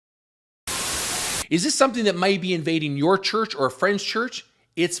Is this something that might be invading your church or a friend's church?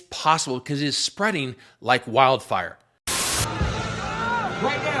 It's possible because it is spreading like wildfire.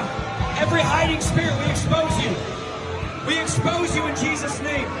 Right now, every hiding spirit, we expose you. We expose you in Jesus'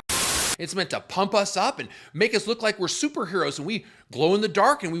 name. It's meant to pump us up and make us look like we're superheroes and we glow in the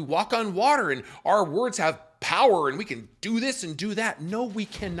dark and we walk on water and our words have power and we can do this and do that. No, we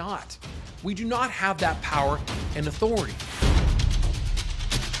cannot. We do not have that power and authority.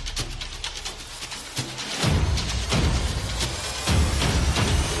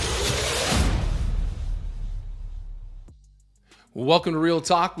 Welcome to Real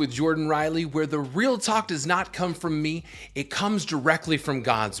Talk with Jordan Riley, where the real talk does not come from me, it comes directly from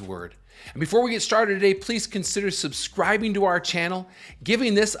God's Word. And before we get started today, please consider subscribing to our channel,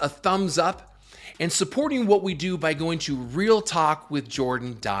 giving this a thumbs up, and supporting what we do by going to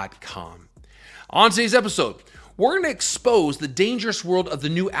realtalkwithjordan.com. On today's episode, we're going to expose the dangerous world of the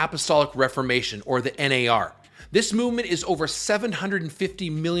New Apostolic Reformation, or the NAR. This movement is over 750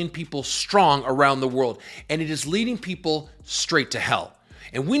 million people strong around the world, and it is leading people straight to hell.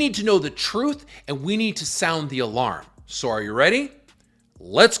 And we need to know the truth, and we need to sound the alarm. So are you ready?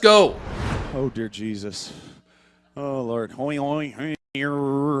 Let's go. Oh, dear Jesus. Oh, Lord.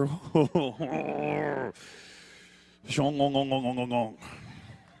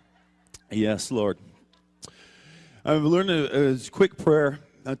 Yes, Lord. I've learned a quick prayer.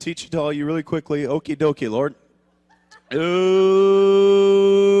 I'll teach it to all you really quickly. Okie dokie, Lord. Okie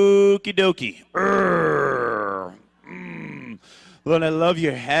dokie. Lord, I love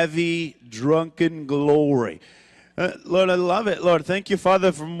your heavy, drunken glory. Lord, I love it. Lord, thank you,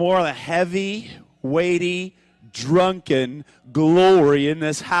 Father, for more of the heavy, weighty, drunken glory in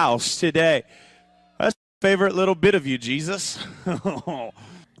this house today. That's my favorite little bit of you, Jesus.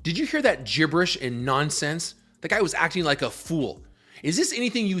 Did you hear that gibberish and nonsense? The guy was acting like a fool. Is this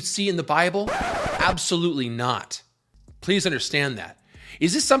anything you see in the Bible? Absolutely not. Please understand that.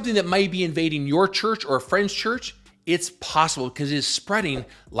 Is this something that might be invading your church or a friend's church? It's possible because it is spreading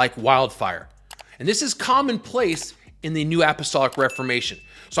like wildfire. And this is commonplace in the New Apostolic Reformation.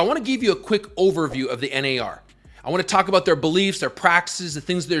 So I want to give you a quick overview of the NAR. I want to talk about their beliefs, their practices, the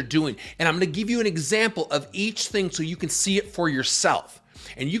things they're doing. And I'm going to give you an example of each thing so you can see it for yourself.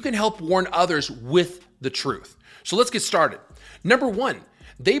 And you can help warn others with the truth. So let's get started. Number one,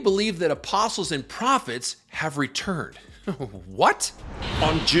 they believe that apostles and prophets have returned. What?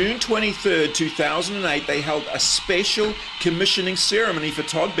 On June 23rd, 2008, they held a special commissioning ceremony for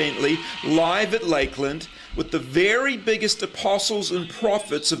Todd Bentley live at Lakeland with the very biggest apostles and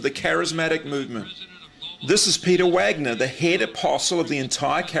prophets of the charismatic movement. This is Peter Wagner, the head apostle of the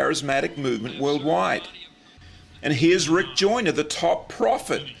entire charismatic movement worldwide. And here's Rick Joyner, the top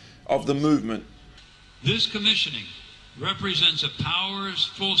prophet of the movement. This commissioning represents a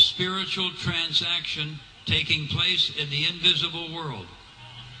powerful spiritual transaction taking place in the invisible world.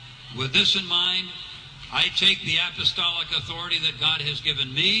 With this in mind, I take the apostolic authority that God has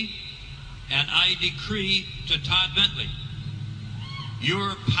given me, and I decree to Todd Bentley,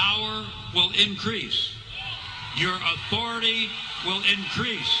 your power will increase, your authority will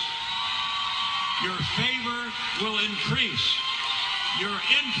increase, your favor will increase, your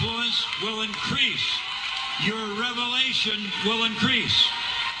influence will increase, your revelation will increase.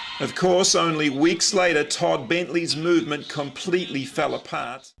 Of course, only weeks later, Todd Bentley's movement completely fell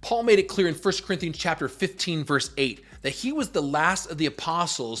apart. Paul made it clear in 1 Corinthians chapter 15, verse 8, that he was the last of the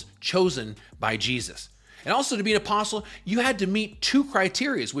apostles chosen by Jesus. And also, to be an apostle, you had to meet two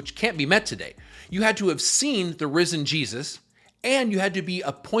criteria, which can't be met today. You had to have seen the risen Jesus, and you had to be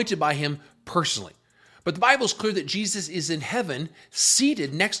appointed by him personally. But the Bible is clear that Jesus is in heaven,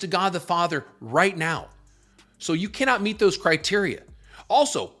 seated next to God the Father right now. So you cannot meet those criteria.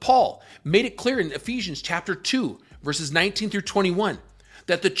 Also, Paul made it clear in Ephesians chapter 2, verses 19 through 21,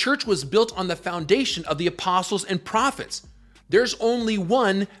 that the church was built on the foundation of the apostles and prophets. There's only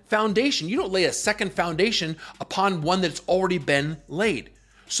one foundation. You don't lay a second foundation upon one that's already been laid.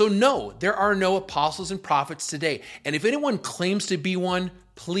 So no, there are no apostles and prophets today. And if anyone claims to be one,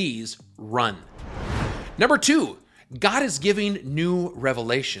 please run. Number two, God is giving new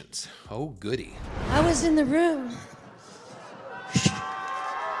revelations. Oh, goody. I was in the room.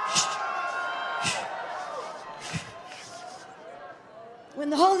 When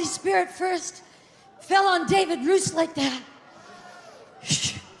the Holy Spirit first fell on David Roos like that,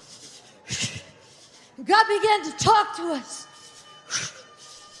 God began to talk to us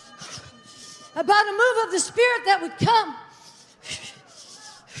about a move of the Spirit that would come.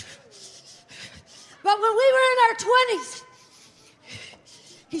 But when we were in our 20s,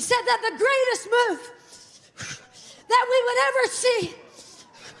 he said that the greatest move that we would ever see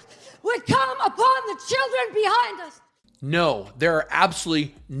would come upon the children behind us. No, there are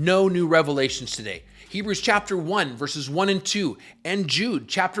absolutely no new revelations today. Hebrews chapter 1, verses 1 and 2, and Jude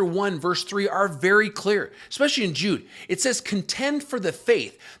chapter 1, verse 3 are very clear, especially in Jude. It says, contend for the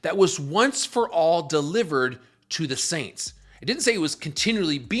faith that was once for all delivered to the saints. It didn't say it was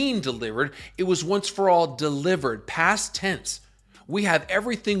continually being delivered. It was once for all delivered, past tense. We have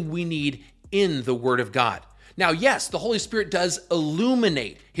everything we need in the Word of God. Now, yes, the Holy Spirit does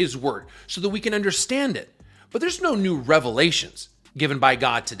illuminate His Word so that we can understand it. But there's no new revelations given by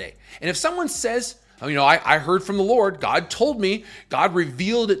God today. And if someone says, I heard from the Lord, God told me, God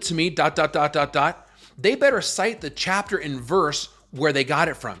revealed it to me, ... they better cite the chapter and verse where they got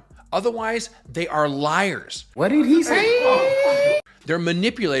it from. Otherwise, they are liars. What did he say? They're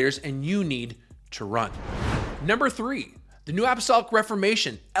manipulators, and you need to run. Number 3, the New Apostolic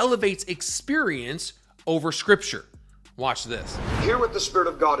Reformation elevates experience over Scripture. Watch this. Hear what the Spirit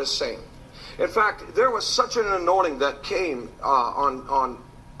of God is saying. In fact, there was such an anointing that came on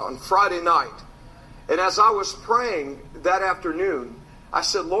Friday night. And as I was praying that afternoon, I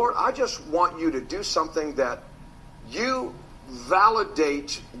said, Lord, I just want you to do something that you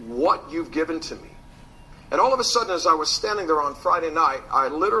validate what you've given to me. And all of a sudden, as I was standing there on Friday night, I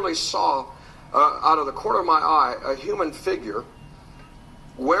literally saw out of the corner of my eye a human figure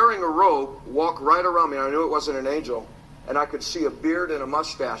wearing a robe walk right around me. I knew it wasn't an angel. And I could see a beard and a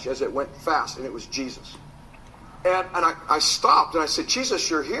mustache as it went fast, and it was Jesus. And I stopped, and I said, Jesus,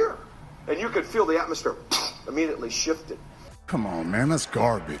 you're here. And you could feel the atmosphere immediately shifted. Come on, man, that's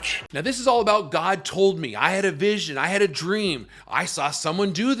garbage. Now, this is all about God told me. I had a vision. I had a dream. I saw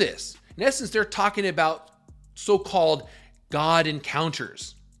someone do this. In essence, they're talking about so-called God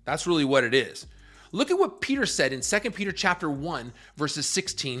encounters. That's really what it is. Look at what Peter said in 2 Peter chapter 1, verses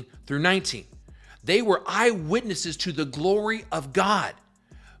 16 through 19. They were eyewitnesses to the glory of God,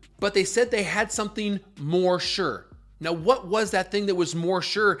 but they said they had something more sure. Now, what was that thing that was more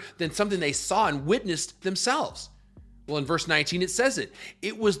sure than something they saw and witnessed themselves? Well, in verse 19, it says it.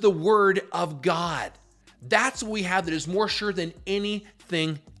 It was the word of God. That's what we have that is more sure than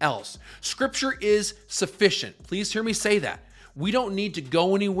anything else. Scripture is sufficient. Please hear me say that. We don't need to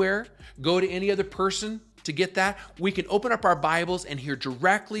go anywhere, go to any other person to get that. We can open up our Bibles and hear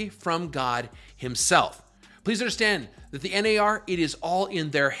directly from God Himself. Please understand that the NAR, it is all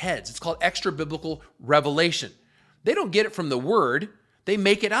in their heads. It's called extra biblical revelation. They don't get it from the Word. They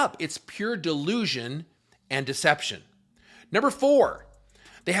make it up. It's pure delusion and deception. Number 4,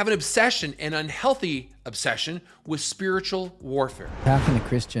 they have an obsession, an unhealthy obsession with spiritual warfare. How can a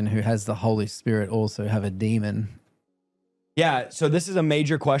Christian who has the Holy Spirit also have a demon? Yeah, so this is a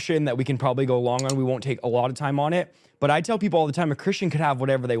major question that we can probably go long on. We won't take a lot of time on it. But I tell people all the time, a Christian could have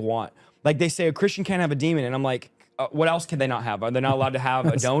whatever they want. Like they say, a Christian can't have a demon. And I'm like, what else can they not have? Are they not allowed to have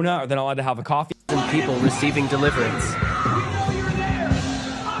a donut? Are they not allowed to have a coffee? And people receiving deliverance.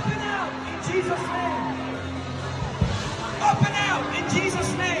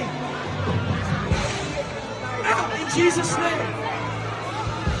 Jesus' name.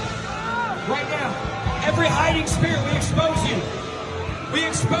 Right now, every hiding spirit, we expose you. We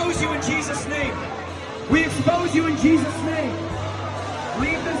expose you in Jesus' name. We expose you in Jesus' name.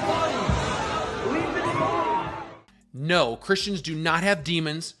 Leave this body. Leave this body. No, Christians do not have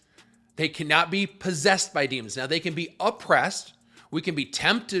demons. They cannot be possessed by demons. Now, they can be oppressed. We can be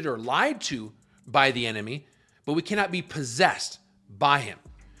tempted or lied to by the enemy, but we cannot be possessed by him.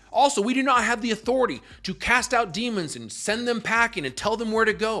 Also, we do not have the authority to cast out demons and send them packing and tell them where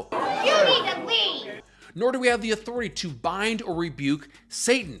to go. You need to leave. Nor do we have the authority to bind or rebuke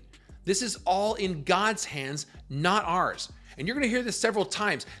Satan. This is all in God's hands, not ours. And you're going to hear this several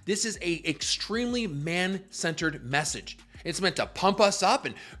times. This is an extremely man-centered message. It's meant to pump us up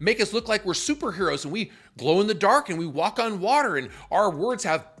and make us look like we're superheroes and we glow in the dark and we walk on water and our words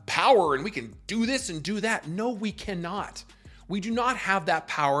have power and we can do this and do that. No, we cannot. We do not have that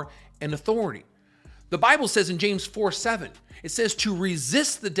power and authority. The Bible says in James 4:7, it says to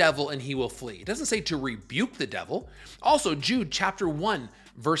resist the devil and he will flee. It doesn't say to rebuke the devil. Also, Jude chapter 1,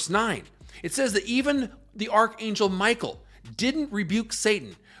 verse 9, it says that even the archangel Michael didn't rebuke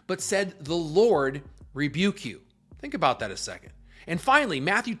Satan, but said, the Lord rebuke you. Think about that a second. And finally,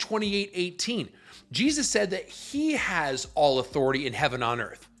 Matthew 28:18, Jesus said that he has all authority in heaven and on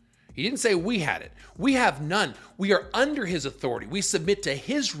earth. He didn't say we had it. We have none. We are under his authority. We submit to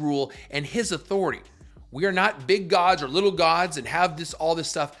his rule and his authority. We are not big gods or little gods and have all this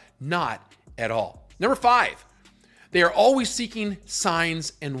stuff. Not at all. Number 5, they are always seeking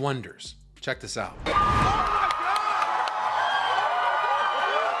signs and wonders. Check this out.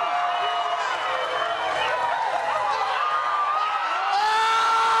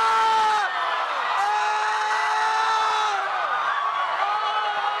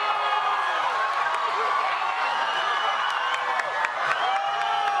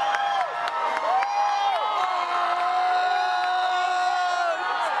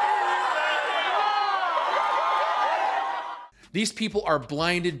 These people are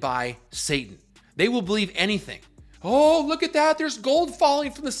blinded by Satan. They will believe anything. Oh, look at that. There's gold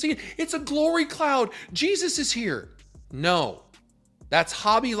falling from the sea. It's a glory cloud. Jesus is here. No, that's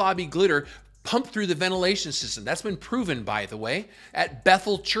Hobby Lobby glitter pumped through the ventilation system. That's been proven, by the way, at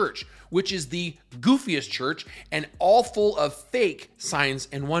Bethel Church, which is the goofiest church and all full of fake signs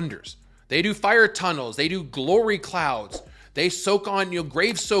and wonders. They do fire tunnels. They do glory clouds. They soak on,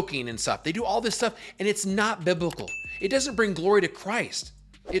 grave soaking and stuff. They do all this stuff, and it's not biblical. It doesn't bring glory to Christ.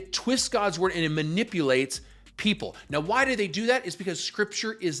 It twists God's word and it manipulates people. Now, why do they do that? It's because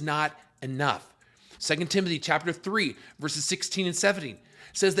scripture is not enough. 2 Timothy chapter 3, verses 16 and 17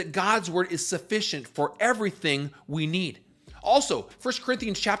 says that God's word is sufficient for everything we need. Also, 1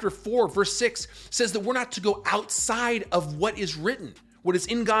 Corinthians chapter 4, verse 6 says that we're not to go outside of what is written, what is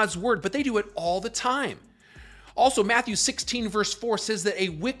in God's word, but they do it all the time. Also, Matthew 16, verse 4 says that a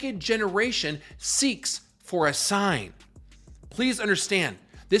wicked generation seeks for a sign. Please understand,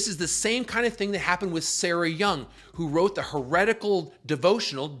 this is the same kind of thing that happened with Sarah Young, who wrote the heretical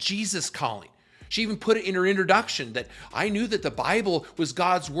devotional, Jesus Calling. She even put it in her introduction that I knew that the Bible was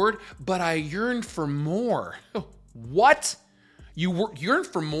God's word, but I yearned for more. What? You yearn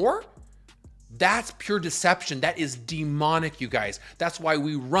for more? That's pure deception. That is demonic, you guys. That's why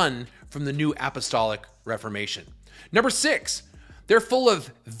we run from the New Apostolic Reformation. Number 6, they're full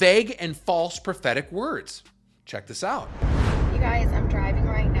of vague and false prophetic words. Check this out. You guys, I'm driving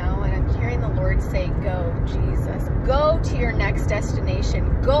right now and I'm hearing the Lord say, go, Jesus. Go to your next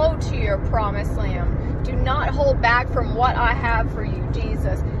destination. Go to your promised land. Do not hold back from what I have for you,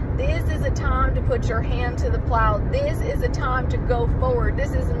 Jesus. This is a time to put your hand to the plow. This is a time to go forward.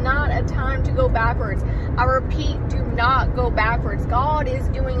 This is not a time to go backwards. I repeat, do not go backwards. God is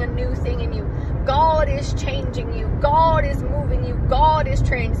doing a new thing in you. God is changing you. God is moving you. God is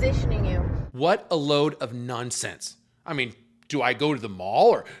transitioning you. What a load of nonsense. I mean, do I go to the mall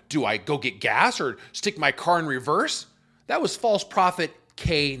or do I go get gas or stick my car in reverse? That was false prophet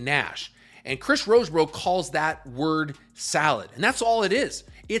K. Nash. And Chris Rosebrough calls that word salad. And that's all it is.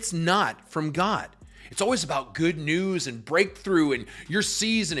 It's not from God. It's always about good news and breakthrough and your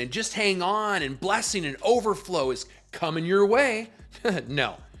season and just hang on and blessing and overflow is coming your way.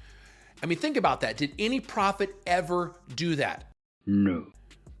 No. I mean, think about that. Did any prophet ever do that? No.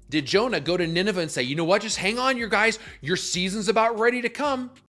 Did Jonah go to Nineveh and say, you know what, just hang on, you guys, your season's about ready to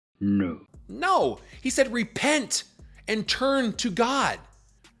come? No. No. He said, repent and turn to God.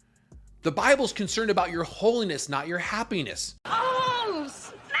 The Bible's concerned about your holiness, not your happiness. Oh,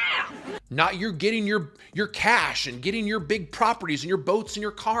 snap! Not your getting your cash and getting your big properties and your boats and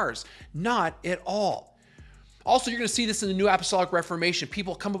your cars. Not at all. Also, you're going to see this in the New Apostolic Reformation.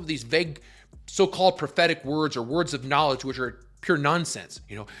 People come up with these vague so-called prophetic words or words of knowledge, which are pure nonsense.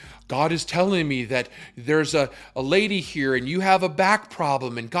 God is telling me that there's a lady here and you have a back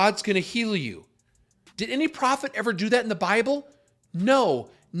problem and God's going to heal you. Did any prophet ever do that in the Bible? No,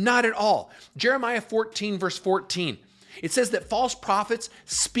 not at all. Jeremiah 14, verse 14. It says that false prophets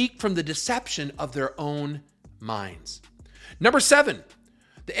speak from the deception of their own minds. Number 7,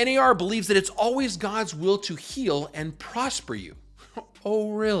 the NAR believes that it's always God's will to heal and prosper you.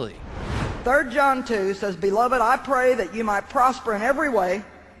 Oh, really? 3 John 2 says, Beloved, I pray that you might prosper in every way,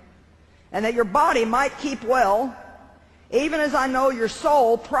 and that your body might keep well, even as I know your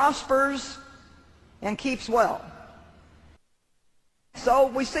soul prospers and keeps well. So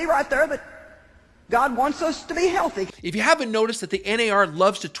we see right there that God wants us to be healthy. If you haven't noticed that the NAR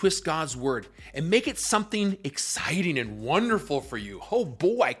loves to twist God's word and make it something exciting and wonderful for you. Oh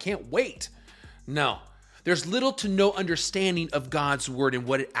boy, I can't wait. No. There's little to no understanding of God's word and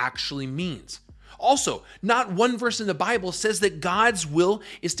what it actually means. Also, not one verse in the Bible says that God's will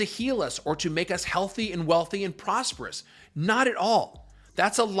is to heal us or to make us healthy and wealthy and prosperous. Not at all.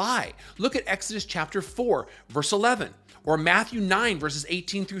 That's a lie. Look at Exodus chapter 4, verse 11, or Matthew 9, verses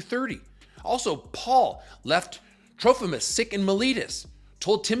 18 through 30. Also, Paul left Trophimus sick in Miletus,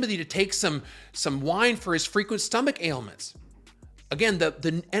 told Timothy to take some wine for his frequent stomach ailments. Again,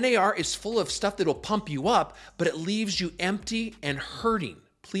 the NAR is full of stuff that'll pump you up, but it leaves you empty and hurting.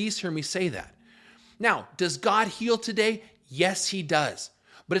 Please hear me say that. Now, does God heal today? Yes, he does.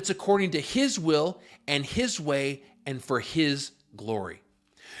 But it's according to his will and his way and for his glory.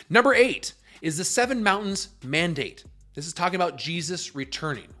 Number 8 is the 7 mountains mandate. This is talking about Jesus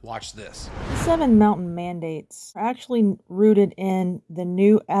returning. Watch this. The 7 mountain mandates are actually rooted in the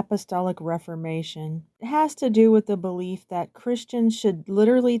New Apostolic Reformation. It has to do with the belief that Christians should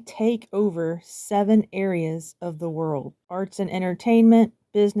literally take over 7 areas of the world: arts and entertainment,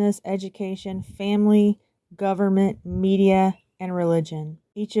 business, education, family, government, media, and religion.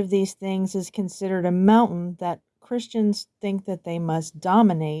 Each of these things is considered a mountain that Christians think that they must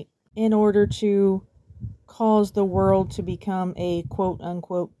dominate in order to cause the world to become a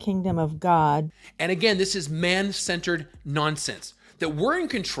quote-unquote kingdom of God. And again, this is man-centered nonsense, that we're in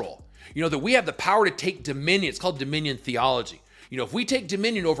control, that we have the power to take dominion. It's called dominion theology. If we take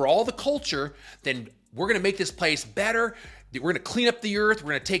dominion over all the culture, then we're going to make this place better. We're going to clean up the earth.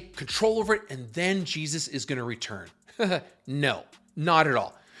 We're going to take control over it, and then Jesus is going to return. No, not at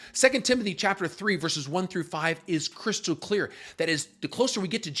all. 2 Timothy chapter 3, verses 1 through 5 is crystal clear. That is, the closer we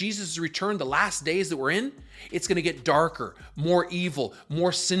get to Jesus' return, the last days that we're in, it's going to get darker, more evil,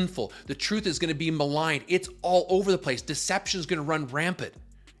 more sinful. The truth is going to be maligned. It's all over the place. Deception is going to run rampant.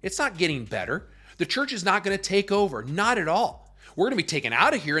 It's not getting better. The church is not going to take over. Not at all. We're going to be taken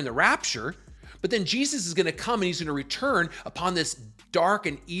out of here in the rapture, but then Jesus is going to come and he's going to return upon this dark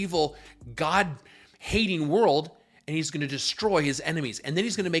and evil, God-hating world, and he's going to destroy his enemies. And then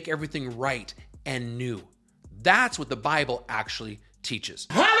he's going to make everything right and new. That's what the Bible actually teaches.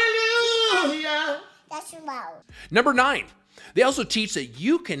 Hallelujah! That's loud. Number 9, they also teach that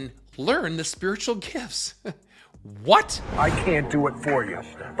you can learn the spiritual gifts. What? I can't do it for you,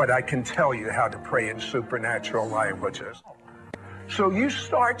 but I can tell you how to pray in supernatural languages. So you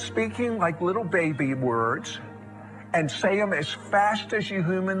start speaking like little baby words and say them as fast as you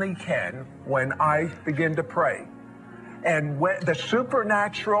humanly can when I begin to pray. And when the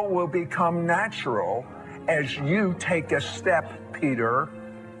supernatural will become natural as you take a step, Peter,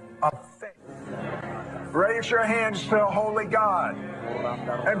 of faith. Raise your hands to Holy God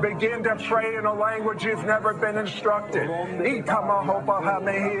and begin to pray in a language you've never been instructed. If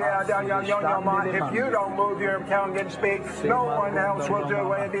you don't move your tongue and speak, no one else will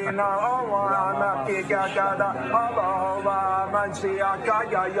do it.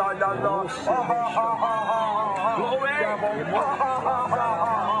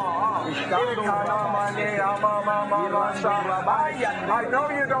 I know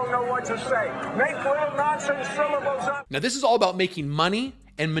you don't know what to say. Make little nonsense syllables up. Now, this is all about making money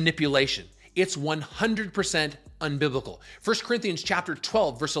and manipulation. It's 100% unbiblical. 1 Corinthians chapter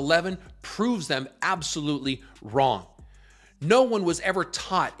 12, verse 11 proves them absolutely wrong. No one was ever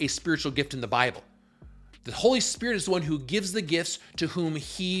taught a spiritual gift in the Bible. The Holy Spirit is the one who gives the gifts to whom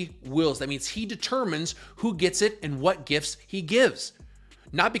he wills. That means he determines who gets it and what gifts he gives.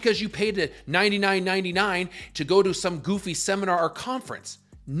 Not because you paid $99.99 to go to some goofy seminar or conference.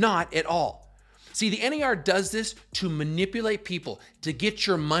 Not at all. See, the NAR does this to manipulate people, to get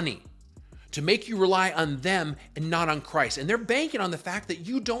your money, to make you rely on them and not on Christ. And they're banking on the fact that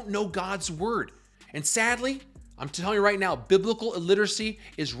you don't know God's word. And sadly, I'm telling you right now, biblical illiteracy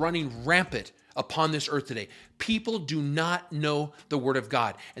is running rampant upon this earth today. People do not know the word of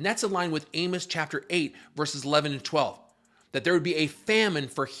God. And that's in line with Amos chapter 8, verses 11 and 12, that there would be a famine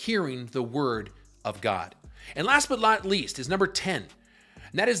for hearing the word of God. And last but not least is number 10.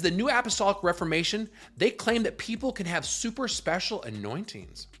 And that is the New Apostolic Reformation. They claim that people can have super special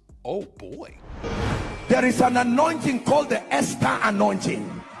anointings. Oh boy. There is an anointing called the Esther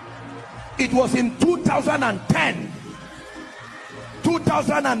anointing. It was in 2010,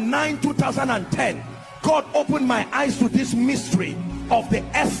 2009, 2010. God opened my eyes to this mystery of the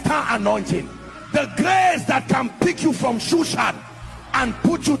Esther anointing. The grace that can pick you from Shushan and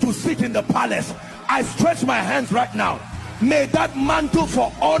put you to sit in the palace. I stretch my hands right now. May that mantle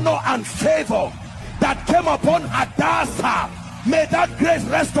for honor and favor that came upon Hadassah, may that grace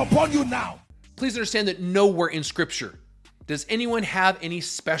rest upon you now. Please understand that nowhere in Scripture does anyone have any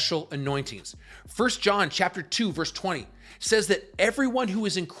special anointings. 1 John chapter 2, verse 20 says that everyone who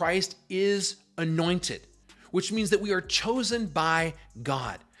is in Christ is anointed, which means that we are chosen by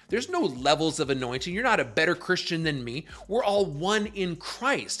God. There's no levels of anointing. You're not a better Christian than me. We're all one in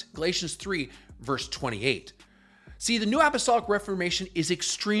Christ. Galatians 3, verse 28. See, the New Apostolic Reformation is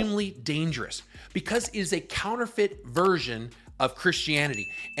extremely dangerous because it is a counterfeit version of Christianity,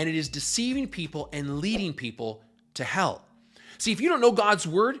 and it is deceiving people and leading people to hell. See, if you don't know God's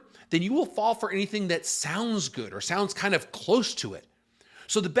word, then you will fall for anything that sounds good or sounds kind of close to it.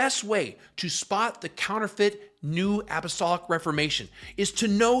 So the best way to spot the counterfeit New Apostolic Reformation is to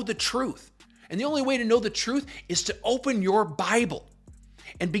know the truth. And the only way to know the truth is to open your Bible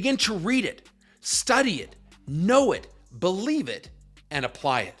and begin to read it, study it, know it, believe it, and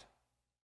apply it.